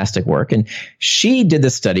 Fantastic work. And she did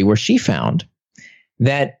this study where she found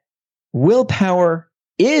that willpower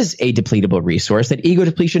is a depletable resource, that ego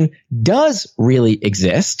depletion does really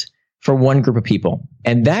exist for one group of people.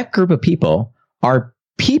 And that group of people are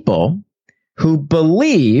people who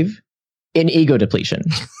believe in ego depletion.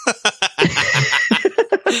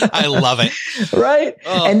 I love it. Right?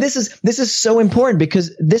 Oh. And this is so important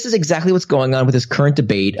because this is exactly what's going on with this current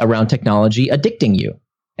debate around technology addicting you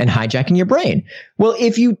and hijacking your brain. Well,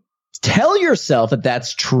 if you tell yourself that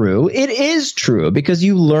that's true, it is true because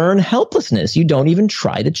you learn helplessness. You don't even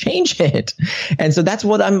try to change it. And so that's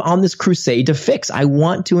what I'm on this crusade to fix. I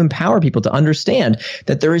want to empower people to understand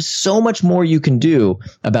that there is so much more you can do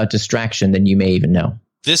about distraction than you may even know.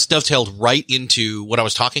 This dovetailed right into what I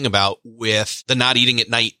was talking about with the not eating at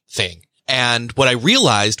night thing. And what I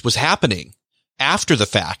realized was happening after the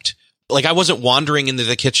fact. Like I wasn't wandering into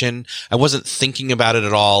the kitchen. I wasn't thinking about it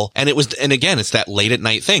at all. And again, it's that late at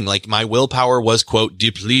night thing. Like my willpower was, quote,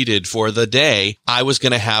 depleted for the day. I was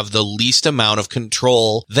going to have the least amount of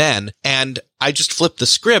control then. And I just flipped the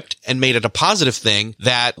script and made it a positive thing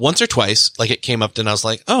that once or twice, like it came up and I was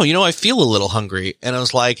like, oh, I feel a little hungry. And I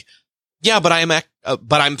was like, yeah, but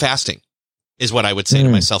I'm fasting is what I would say to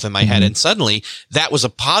myself in my head. And suddenly that was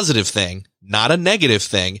a positive thing not a negative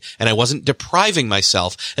thing. And I wasn't depriving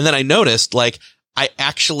myself. And then I noticed, like, I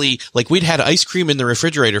actually, like, we'd had ice cream in the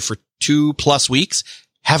refrigerator for 2+ weeks,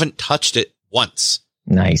 haven't touched it once.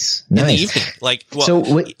 Nice. In the evening. Like, well,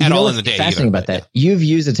 so at all in the day. Fascinating about that. You've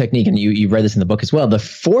used a technique, and you read this in the book as well. The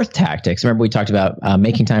fourth tactics. Remember, we talked about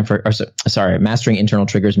mastering internal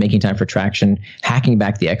triggers, making time for traction, hacking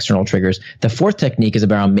back the external triggers. The fourth technique is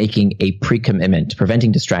about making a pre-commitment,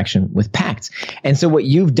 preventing distraction with pacts. And so what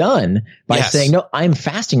you've done by saying, no, I'm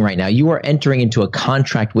fasting right now, you are entering into a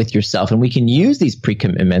contract with yourself, and we can use these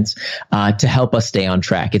pre-commitments to help us stay on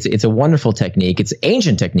track. It's a wonderful technique. It's an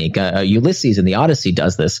ancient technique. Ulysses in the Odyssey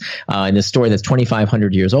does this in this story that's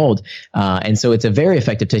 2,500 years old. And so it's a very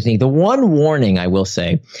effective technique. The one warning I will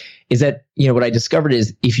say is that, what I discovered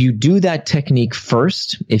is if you do that technique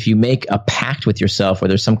first, if you make a pact with yourself where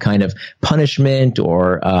there's some kind of punishment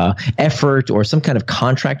or effort or some kind of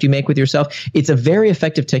contract you make with yourself, it's a very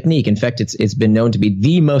effective technique. In fact, it's been known to be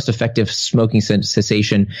the most effective smoking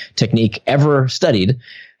cessation technique ever studied.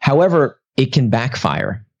 However, it can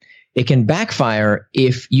backfire. It can backfire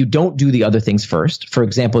if you don't do the other things first. For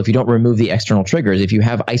example, if you don't remove the external triggers, if you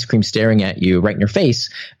have ice cream staring at you right in your face,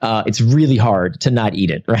 it's really hard to not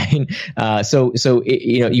eat it, right? So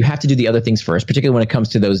you have to do the other things first, particularly when it comes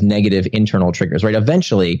to those negative internal triggers, right?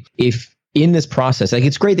 Eventually, if in this process, like,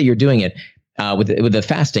 it's great that you're doing it with the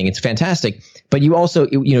fasting, it's fantastic, but you also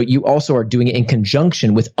are doing it in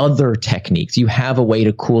conjunction with other techniques. You have a way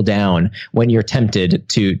to cool down when you're tempted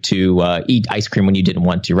to eat ice cream when you didn't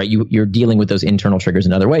want to, right? You're dealing with those internal triggers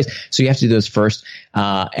in other ways, so you have to do those first.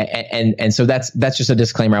 And so that's just a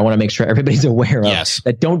disclaimer I want to make sure everybody's aware of,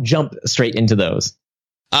 that don't jump straight into those.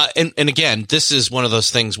 And again, this is one of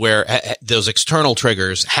those things where those external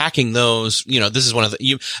triggers, hacking those, this is one of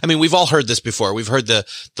we've all heard this before. We've heard the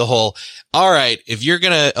whole, all right, if you're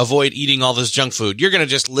going to avoid eating all this junk food, you're going to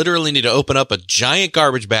just literally need to open up a giant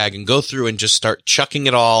garbage bag and go through and just start chucking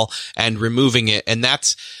it all and removing it. And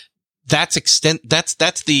that's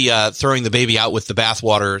the throwing the baby out with the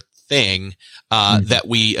bathwater thing, that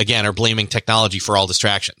we, again, are blaming technology for all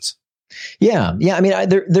distractions. Yeah.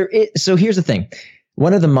 So here's the thing.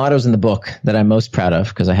 One of the mottos in the book that I'm most proud of,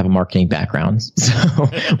 because I have a marketing background, so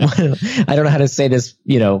I don't know how to say this,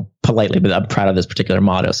 politely, but I'm proud of this particular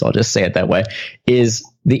motto, so I'll just say it that way, is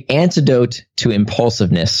the antidote to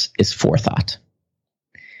impulsiveness is forethought.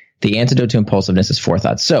 The antidote to impulsiveness is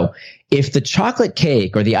forethought. So if the chocolate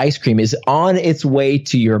cake or the ice cream is on its way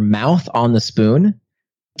to your mouth on the spoon,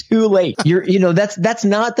 too late. That's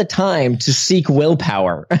not the time to seek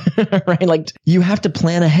willpower, right? Like, you have to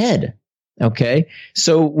plan ahead. Okay.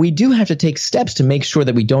 So we do have to take steps to make sure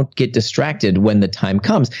that we don't get distracted when the time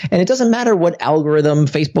comes. And it doesn't matter what algorithm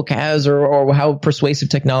Facebook has or how persuasive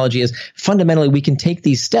technology is. Fundamentally, we can take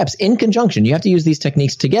these steps in conjunction. You have to use these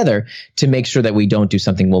techniques together to make sure that we don't do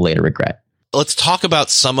something we'll later regret. Let's talk about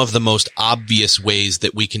some of the most obvious ways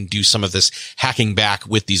that we can do some of this hacking back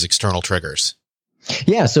with these external triggers.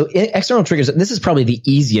 Yeah. So external triggers, this is probably the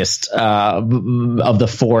easiest of the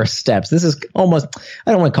 4 steps. This is almost,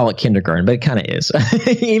 I don't want to call it kindergarten, but it kind of is.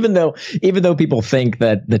 even though people think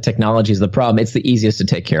that the technology is the problem, it's the easiest to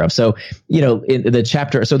take care of. So, in the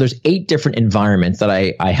chapter, so there's 8 different environments that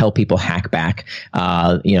I help people hack back.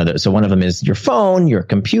 So one of them is your phone, your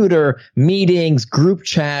computer, meetings, group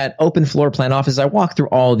chat, open floor plan office. I walk through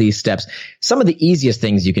all these steps. Some of the easiest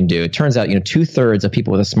things you can do. It turns out, 2/3 of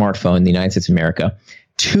people with a smartphone in the United States of America,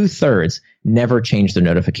 2/3 never change their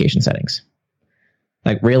notification settings.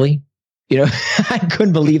 Like, really? I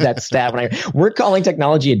couldn't believe that stat. We're calling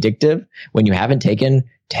technology addictive when you haven't taken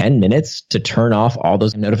 10 minutes to turn off all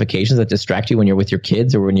those notifications that distract you when you're with your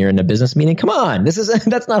kids or when you're in a business meeting. Come on,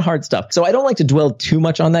 that's not hard stuff. So I don't like to dwell too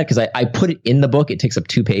much on that because I put it in the book. It takes up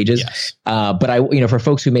 2 pages. Yes. But for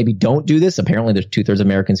folks who maybe don't do this, apparently there's 2/3 of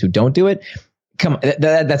Americans who don't do it. Come on,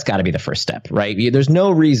 that's got to be the first step, right? There's no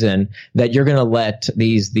reason that you're going to let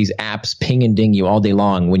these apps ping and ding you all day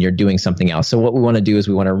long when you're doing something else. So what we want to do is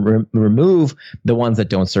we want to remove the ones that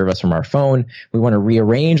don't serve us from our phone. We want to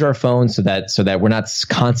rearrange our phone so that we're not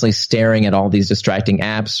constantly staring at all these distracting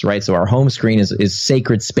apps, right? So our home screen is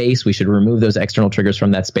sacred space. We should remove those external triggers from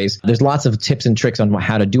that space. There's lots of tips and tricks on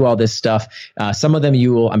how to do all this stuff. Some of them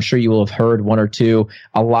I'm sure you will have heard 1 or 2.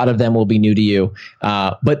 A lot of them will be new to you.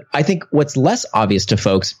 But I think what's less obvious to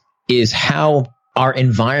folks is how our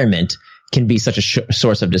environment can be such a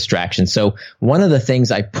source of distraction. So one of the things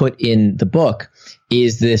I put in the book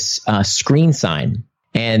is this screen sign.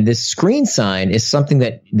 And this screen sign is something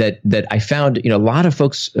that I found, a lot of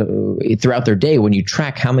folks throughout their day, when you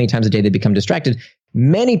track how many times a day they become distracted,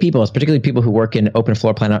 Many people, particularly people who work in open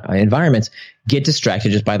floor plan environments, get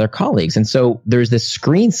distracted just by their colleagues. And so there's this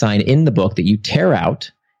screen sign in the book that you tear out.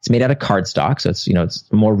 It's made out of cardstock, so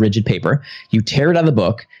it's more rigid paper. You tear it out of the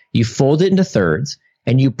book, you fold it into thirds,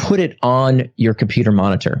 and you put it on your computer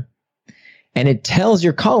monitor. And it tells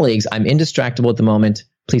your colleagues, I'm indistractable at the moment,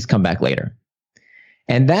 please come back later.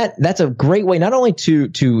 And that's a great way not only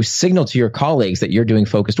to signal to your colleagues that you're doing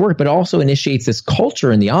focused work, but also initiates this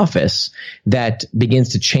culture in the office that begins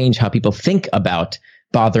to change how people think about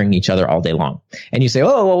bothering each other all day long. And you say,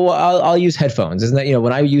 oh, well, I'll use headphones. Isn't that,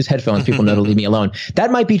 when I use headphones, people know to leave me alone.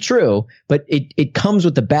 That might be true, but it comes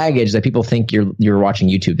with the baggage that people think you're watching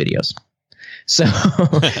YouTube videos.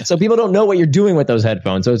 So people don't know what you're doing with those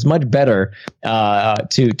headphones. So it's much better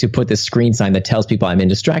to put this screen sign that tells people I'm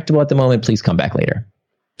indistractable at the moment. Please come back later.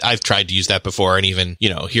 I've tried to use that before, and even,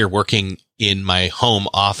 here working in my home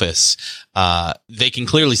office, they can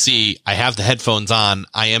clearly see I have the headphones on.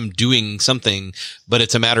 I am doing something, but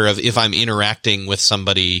it's a matter of if I'm interacting with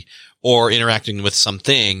somebody or interacting with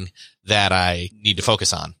something that I need to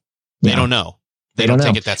focus on. They don't know. They don't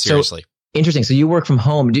take it that seriously. So, interesting. So you work from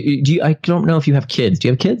home. Do you, I don't know if you have kids. Do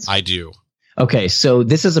you have kids? I do. Okay, so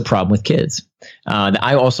this is a problem with kids.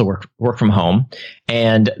 I also work from home,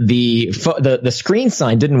 and the screen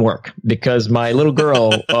sign didn't work because my little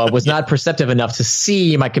girl was not perceptive enough to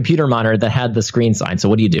see my computer monitor that had the screen sign. So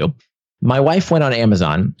what do? My wife went on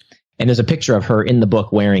Amazon, and there's a picture of her in the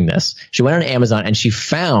book wearing this. She went on Amazon and she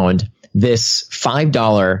found this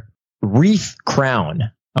 $5 wreath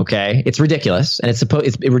crown. Okay, it's ridiculous, and it's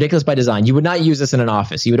ridiculous by design. You would not use this in an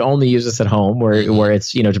office. You would only use this at home, where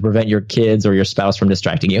it's to prevent your kids or your spouse from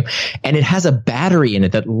distracting you. And it has a battery in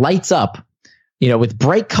it that lights up, with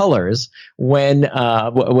bright colors when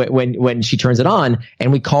she turns it on.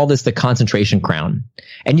 And we call this the concentration crown.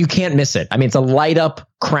 And you can't miss it. I mean, it's a light up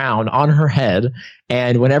crown on her head.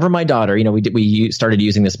 And whenever my daughter, we started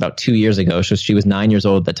using this about 2 years ago. So she was 9 years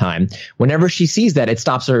old at the time. Whenever she sees that, it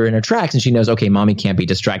stops her in her tracks, and she knows, okay, mommy can't be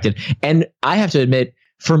distracted. And I have to admit,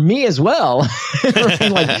 for me as well,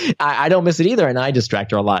 I don't miss it either, and I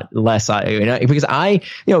distract her a lot less. Because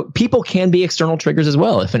people can be external triggers as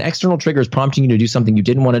well. If an external trigger is prompting you to do something you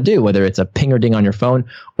didn't want to do, whether it's a ping or ding on your phone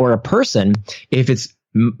or a person, if it's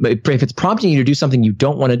prompting you to do something you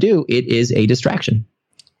don't want to do, it is a distraction.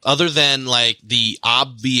 Other than like the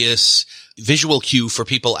obvious visual cue for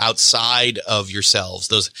people outside of yourselves,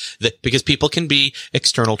 because people can be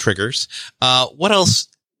external triggers. What else,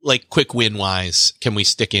 like quick win wise, can we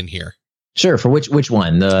stick in here? Sure. For which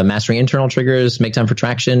one? The mastering internal triggers, make time for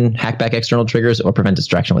traction, hack back external triggers, or prevent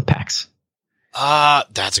distraction with packs?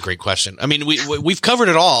 That's a great question. I mean, we've covered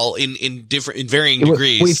it all in varying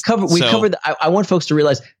degrees. We've covered. I want folks to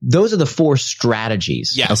realize those are the 4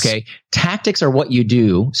 strategies. Yes. Okay. Tactics are what you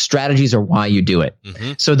do. Strategies are why you do it.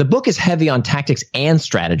 Mm-hmm. So the book is heavy on tactics and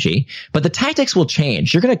strategy, but the tactics will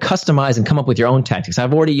change. You're going to customize and come up with your own tactics.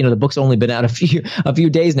 I've already, the book's only been out a few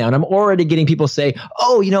days now, and I'm already getting people say,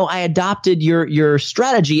 oh, I adopted your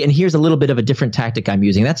strategy, and here's a little bit of a different tactic I'm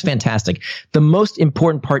using. That's fantastic. The most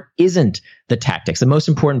important part isn't the tactics. The most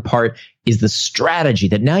important part is the strategy,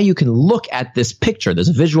 that now you can look at this picture. There's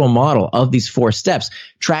a visual model of these 4 steps: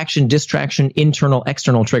 traction, distraction, internal,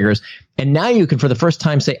 external triggers. And now you can, for the first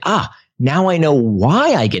time, say, now I know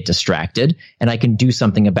why I get distracted, and I can do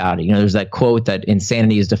something about it. There's that quote that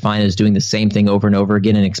insanity is defined as doing the same thing over and over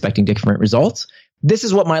again and expecting different results. This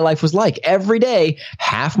is what my life was like. Every day,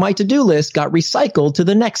 half my to-do list got recycled to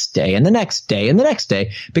the next day and the next day and the next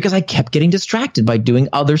day because I kept getting distracted by doing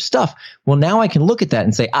other stuff. Well, now I can look at that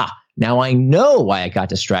and say, now I know why I got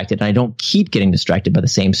distracted, and I don't keep getting distracted by the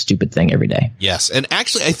same stupid thing every day. Yes. And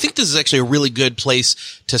actually, I think this is actually a really good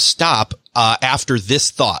place to stop after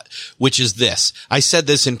this thought, which is this. I said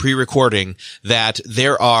this in pre-recording, that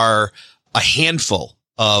there are a handful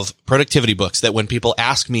of productivity books that when people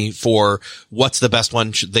ask me for what's the best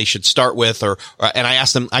one they should start with, and I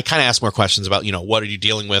kind of ask more questions about, what are you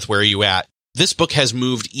dealing with? Where are you at? This book has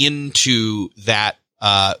moved into that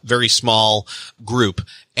very small group.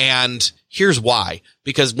 And here's why.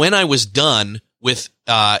 Because when I was done with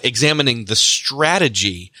examining the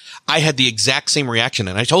strategy, I had the exact same reaction.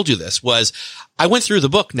 And I told you this was, I went through the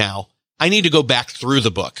book now. I need to go back through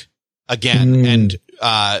the book again and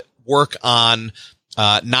work on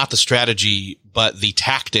not the strategy, but the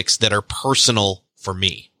tactics that are personal for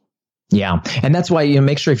me. Yeah. And that's why,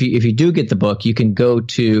 make sure if you do get the book, you can go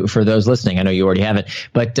to, for those listening, I know you already have it,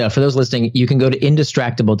 but for those listening, you can go to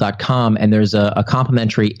Indestractable.com, and there's a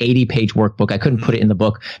complimentary 80-page workbook. I couldn't put it in the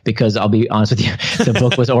book because I'll be honest with you, the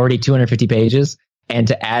book was already 250 pages. and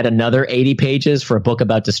to add another 80 pages for a book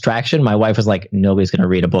about distraction, my wife was like, nobody's going to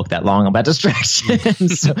read a book that long about distraction.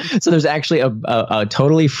 so there's actually a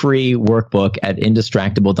totally free workbook at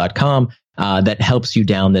Indestractable.com that helps you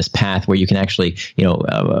down this path where you can actually,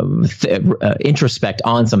 introspect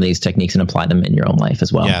on some of these techniques and apply them in your own life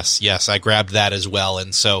as well. Yes, I grabbed that as well,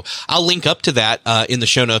 and so I'll link up to that in the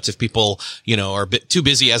show notes if people, are a bit too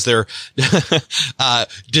busy as they're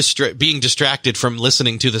being distracted from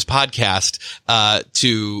listening to this podcast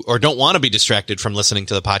or don't want to be distracted from listening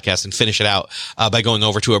to the podcast and finish it out by going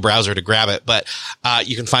over to a browser to grab it. But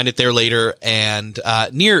you can find it there later, and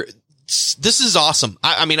this is awesome.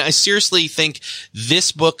 I mean, I seriously think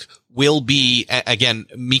this book will be, again,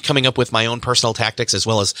 me coming up with my own personal tactics as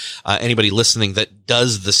well as anybody listening that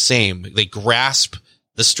does the same. They grasp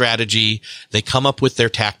the strategy, they come up with their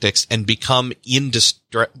tactics and become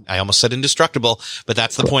I almost said indestructible, but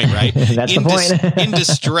that's the point, right? That's the point.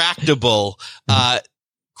 Indestractable.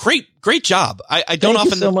 Great job. I don't Thank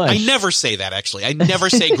you so much. I never say that, actually. I never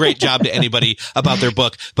say great job to anybody about their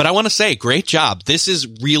book, but I want to say great job. This is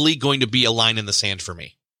really going to be a line in the sand for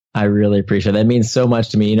me. I really appreciate it. That means so much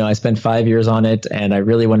to me. I spent 5 years on it, and I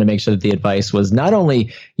really want to make sure that the advice was not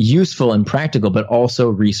only useful and practical, but also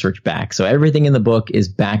research backed. So everything in the book is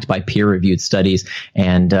backed by peer-reviewed studies,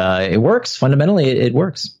 and it works. Fundamentally, it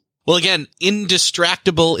works. Well, again,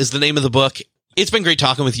 Indestractable is the name of the book. It's been great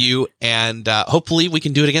talking with you, and hopefully we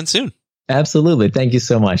can do it again soon. Absolutely. Thank you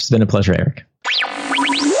so much. It's been a pleasure, Eric.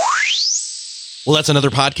 Well, that's another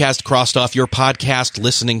podcast crossed off your podcast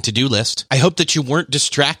listening to-do list. I hope that you weren't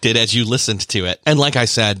distracted as you listened to it. And like I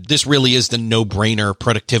said, this really is the no-brainer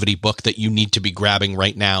productivity book that you need to be grabbing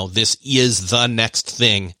right now. This is the next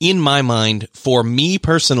thing, in my mind, for me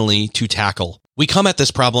personally to tackle. We come at this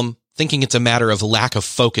problem thinking it's a matter of lack of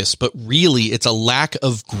focus, but really it's a lack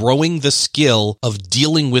of growing the skill of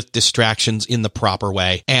dealing with distractions in the proper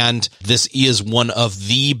way. And this is one of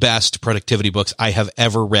the best productivity books I have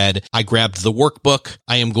ever read. I grabbed the workbook.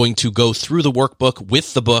 I am going to go through the workbook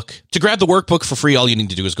with the book. To grab the workbook for free, all you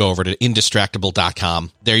need to do is go over to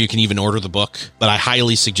Indestractable.com. There you can even order the book, but I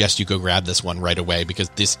highly suggest you go grab this one right away because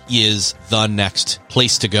this is the next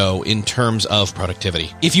place to go in terms of productivity.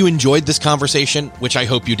 If you enjoyed this conversation, which I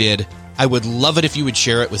hope you did, I would love it if you would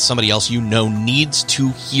share it with somebody else you know needs to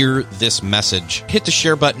hear this message. Hit the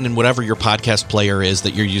share button in whatever your podcast player is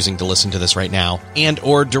that you're using to listen to this right now, and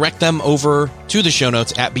or direct them over to the show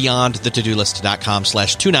notes at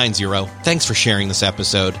beyondthetodolist.com/290. Thanks for sharing this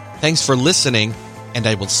episode. Thanks for listening, and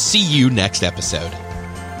I will see you next episode.